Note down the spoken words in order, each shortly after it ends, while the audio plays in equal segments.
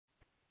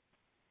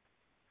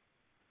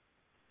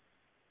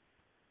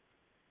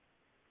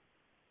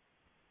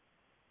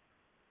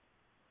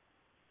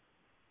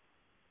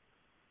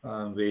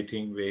I'm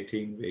waiting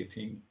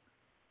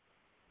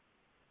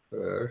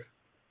for.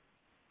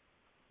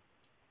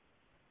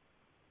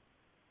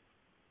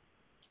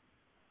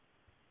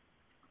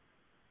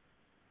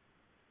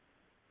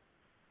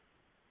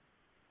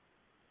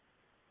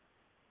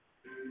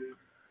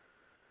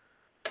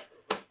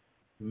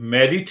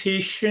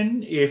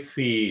 Meditation, if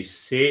we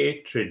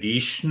say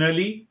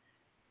traditionally,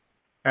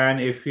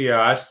 and if we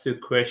ask the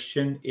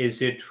question,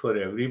 is it for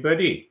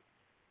everybody?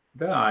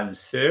 The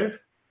answer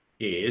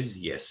is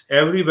yes.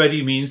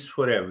 Everybody means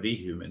for every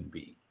human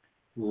being.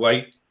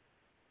 Why?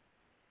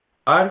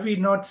 Are we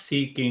not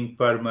seeking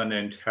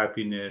permanent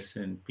happiness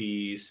and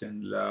peace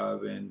and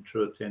love and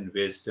truth and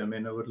wisdom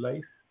in our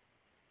life?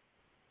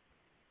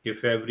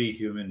 If every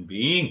human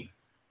being,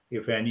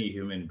 if any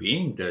human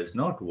being does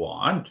not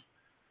want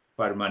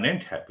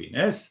permanent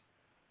happiness,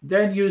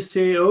 then you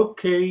say,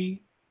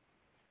 okay,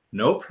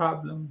 no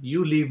problem,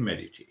 you leave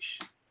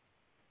meditation.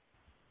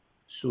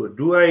 So,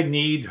 do I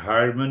need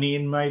harmony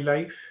in my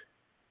life,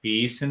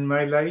 peace in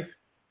my life,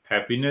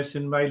 happiness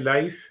in my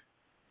life?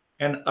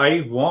 And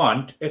I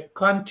want a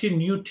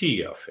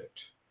continuity of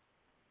it.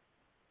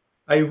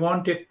 I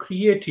want a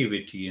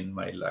creativity in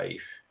my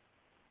life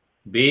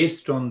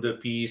based on the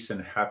peace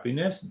and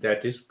happiness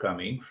that is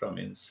coming from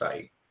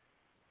inside.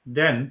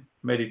 Then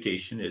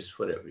meditation is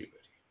for everybody.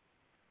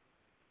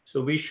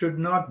 So we should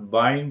not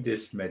bind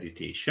this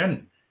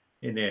meditation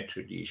in a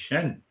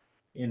tradition,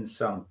 in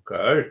some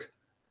cult,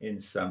 in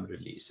some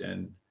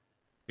religion,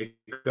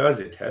 because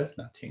it has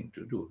nothing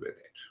to do with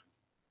it.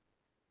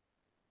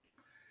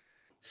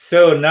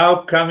 So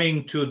now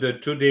coming to the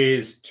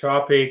today's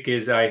topic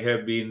is I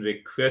have been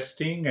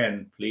requesting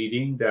and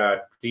pleading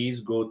that please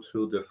go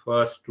through the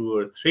first two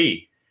or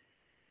three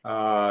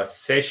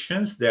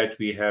sessions that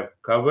we have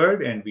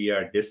covered, and we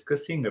are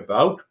discussing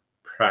about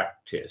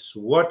practice.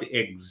 What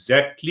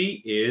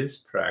exactly is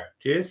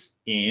practice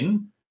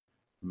in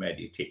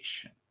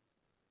meditation?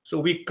 So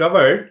we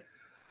covered,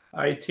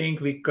 I think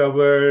we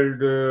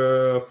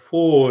covered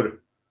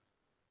four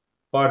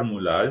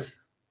formulas.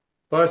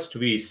 First,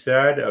 we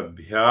said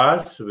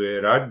Abhyas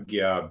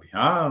Vairagya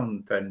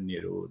Bhyam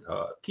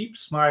Tannirodha. Keep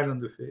smile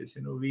on the face.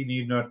 We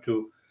need not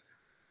to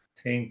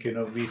think,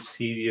 be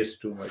serious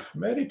too much.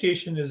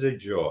 Meditation is a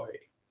joy.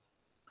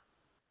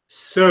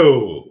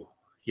 So,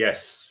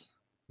 yes,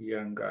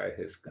 young guy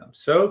has come.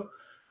 So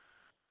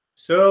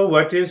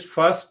what is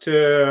first?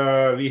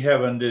 We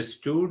have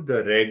understood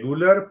the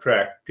regular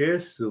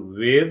practice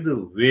with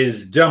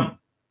wisdom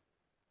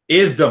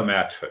is the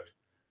method.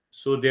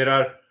 So there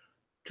are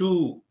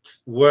two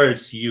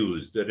words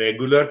used, the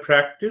regular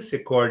practice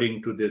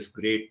according to this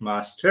great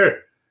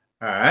master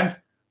and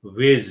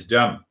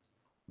wisdom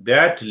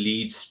that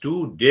leads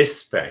to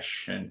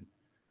dispassion.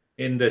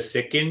 In the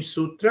second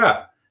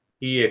sutra,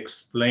 he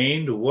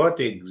explained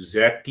what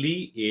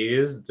exactly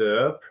is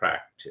the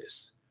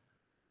practice.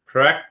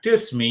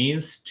 Practice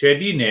means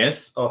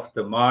steadiness of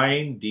the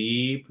mind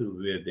deep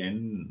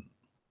within.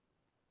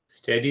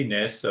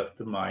 Steadiness of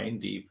the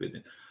mind deep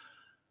within.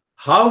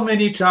 How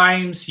many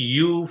times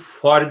you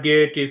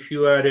forget, if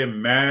you are a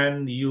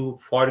man, you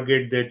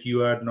forget that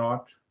you are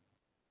not?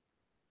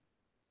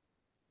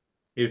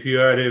 If you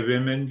are a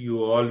woman,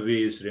 you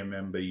always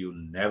remember, you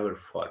never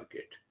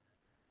forget.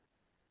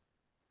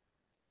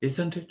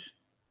 Isn't it?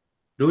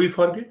 Do we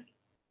forget?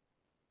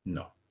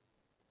 No.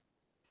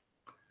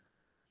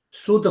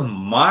 So the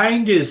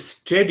mind is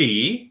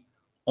steady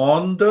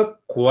on the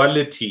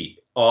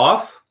quality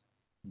of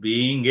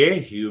being a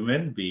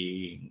human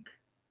being.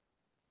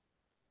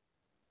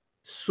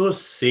 So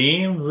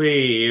same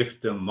way,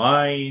 if the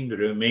mind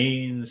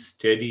remains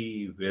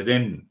steady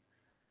within,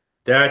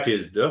 that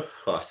is the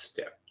first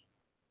step.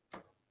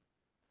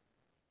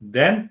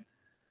 Then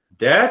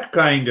that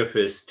kind of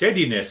a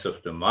steadiness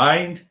of the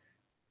mind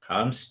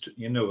comes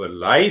in our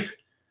life.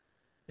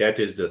 That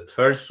is the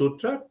third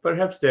sutra,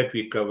 perhaps that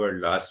we covered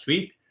last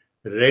week.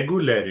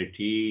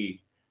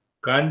 Regularity,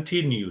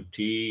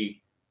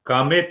 continuity,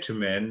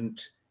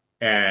 commitment,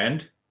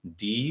 and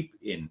deep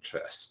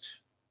interest.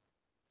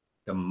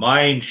 The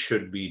mind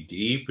should be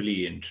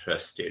deeply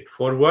interested.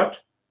 For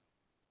what?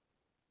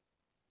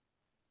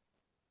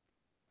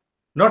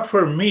 Not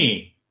for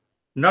me,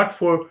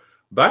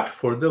 but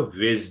for the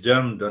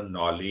wisdom, the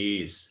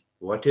knowledge.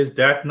 What is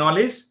that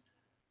knowledge?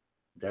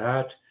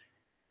 That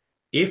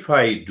if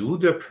I do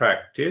the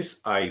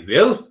practice, I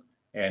will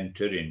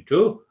enter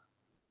into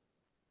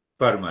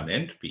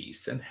permanent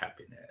peace and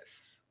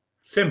happiness.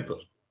 Simple.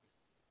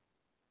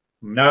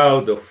 Now,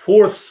 the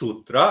fourth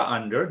sutra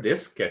under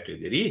this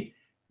category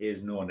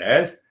is known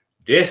as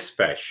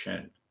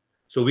Dispassion.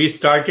 So we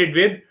started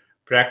with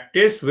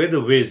practice with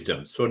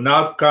wisdom. So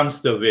now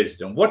comes the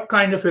wisdom. What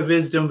kind of a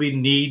wisdom we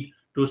need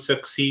to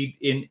succeed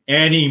in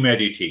any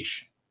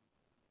meditation?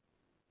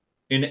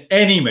 In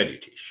any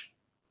meditation.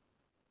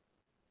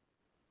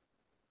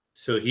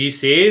 So he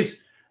says,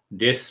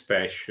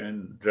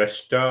 Dispassion,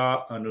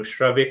 drashta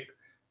anushravik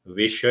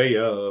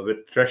vishaya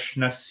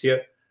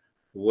vitrashnasya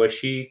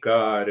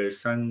vashikara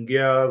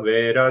sangya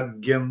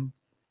vairagyam.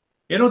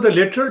 The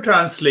literal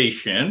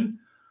translation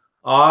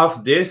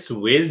of this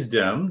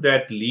wisdom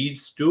that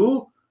leads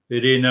to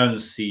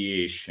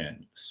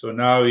renunciation. So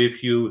now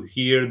if you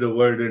hear the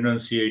word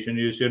renunciation,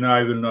 you say, no,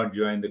 I will not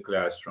join the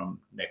class from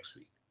next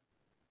week.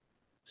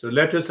 So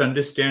let us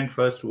understand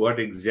first what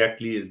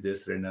exactly is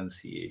this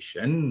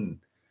renunciation.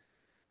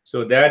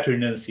 So that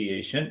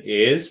renunciation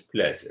is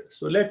pleasure.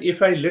 So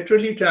if I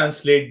literally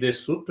translate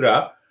this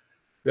sutra,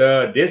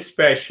 the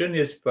dispassion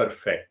is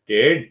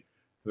perfected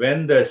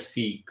when the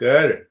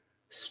seeker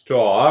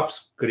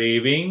stops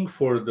craving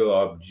for the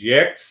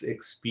objects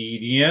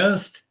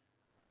experienced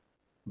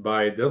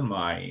by the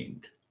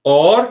mind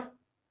or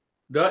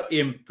the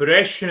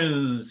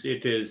impressions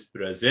it is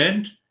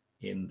present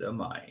in the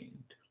mind.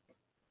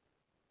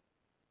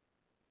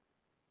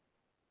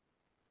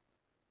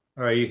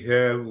 I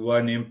have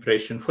one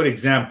impression. For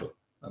example,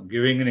 I'm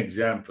giving an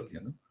example,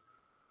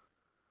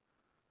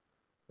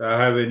 I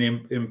have an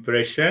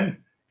impression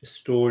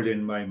stored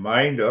in my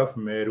mind of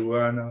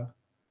marijuana.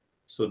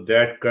 So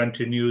that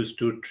continues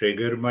to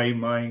trigger my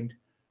mind,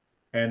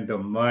 and the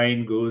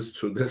mind goes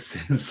through the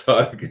sense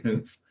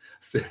organs.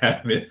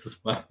 Sam is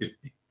smiling.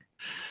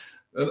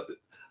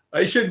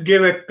 I should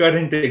give a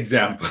current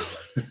example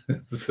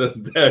so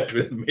that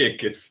will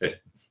make a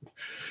sense.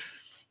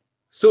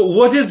 So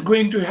what is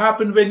going to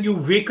happen when you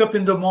wake up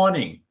in the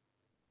morning?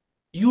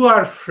 You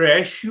are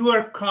fresh, you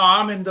are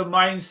calm, and the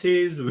mind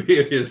says, where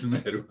is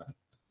marijuana?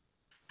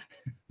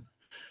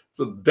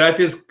 So that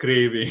is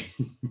craving.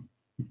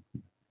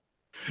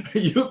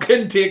 You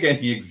can take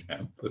any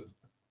example.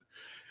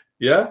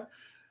 Yeah?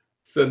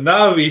 So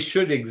now we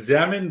should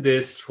examine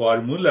this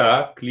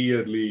formula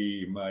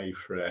clearly, my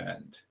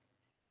friend.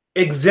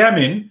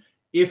 Examine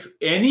if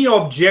any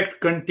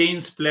object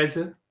contains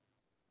pleasure.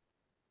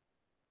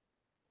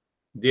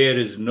 There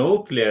is no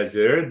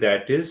pleasure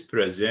that is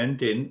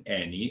present in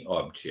any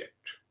object.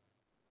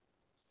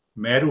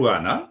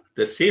 Marijuana,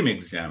 the same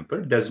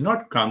example, does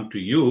not come to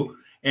you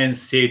and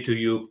say to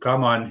you,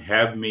 come on,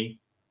 have me.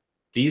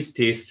 Please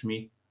taste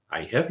me.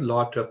 I have a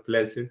lot of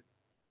pleasure.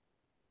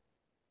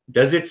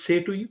 Does it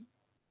say to you?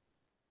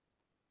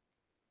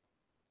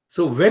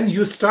 So when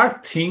you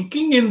start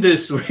thinking in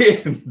this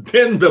way,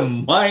 then the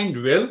mind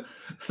will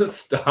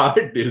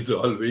start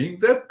dissolving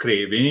the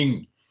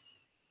craving.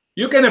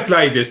 You can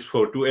apply this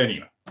to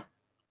anyone.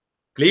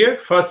 Clear?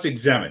 First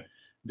examine.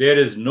 There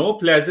is no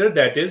pleasure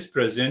that is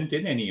present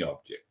in any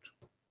object.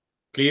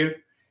 Clear?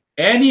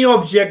 Any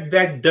object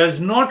that does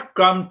not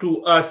come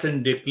to us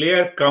and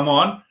declare, come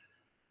on,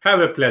 have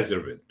a pleasure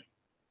with me.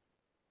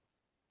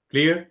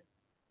 Clear?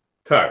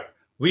 Third,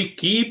 we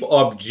keep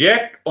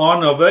object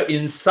on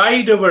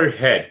inside our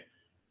head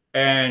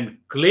and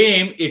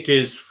claim it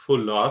is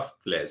full of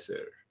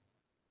pleasure.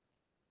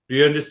 Do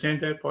you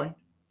understand that point?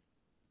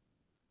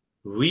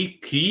 We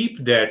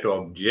keep that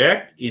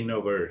object in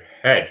our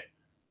head.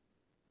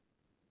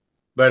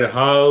 But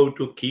how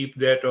to keep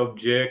that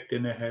object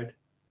in a head?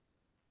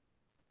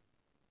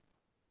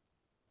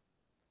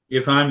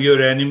 If I'm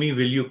your enemy,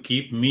 will you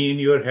keep me in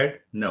your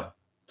head? No,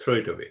 throw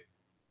it away.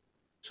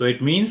 So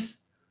it means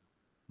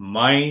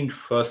mind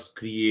first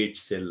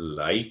creates a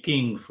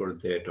liking for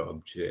that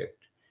object,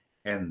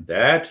 and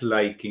that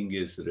liking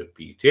is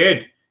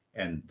repeated,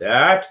 and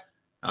that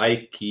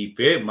I keep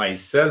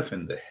myself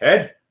in the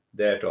head,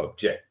 that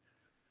object.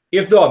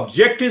 If the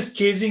object is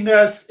chasing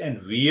us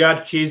and we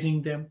are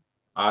chasing them,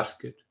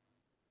 ask it.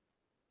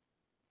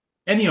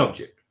 Any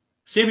object.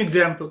 Same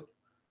example.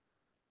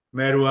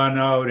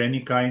 Marijuana or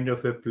any kind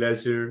of a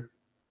pleasure.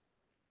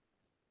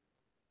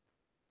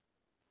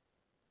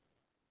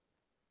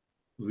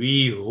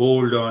 We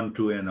hold on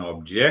to an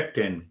object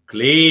and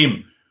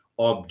claim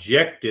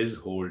object is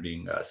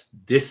holding us.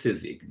 This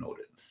is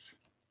ignorance.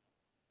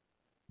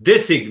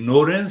 This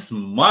ignorance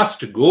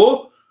must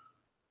go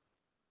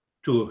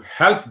to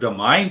help the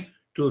mind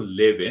to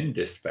live in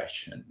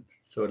dispassion.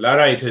 So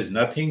Lara, it has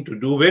nothing to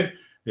do with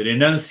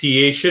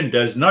renunciation.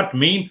 Does not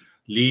mean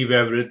leave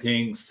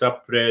everything,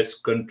 suppress,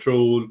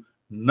 control.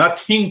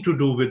 Nothing to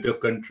do with the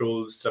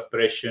control,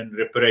 suppression,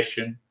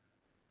 repression,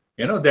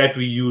 that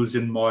we use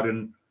in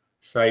modern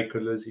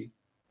psychology.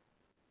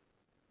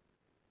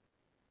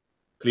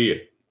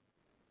 Clear?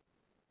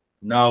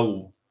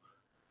 Now,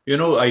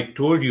 I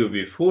told you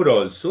before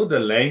also, the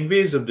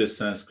language of the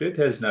Sanskrit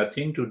has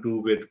nothing to do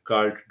with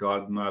cult,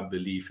 dogma,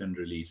 belief, and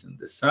religion.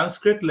 The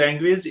Sanskrit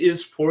language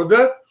is for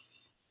the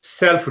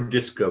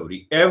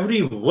self-discovery.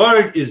 Every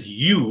word is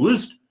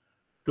used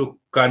to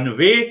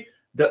convey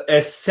the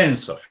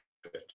essence of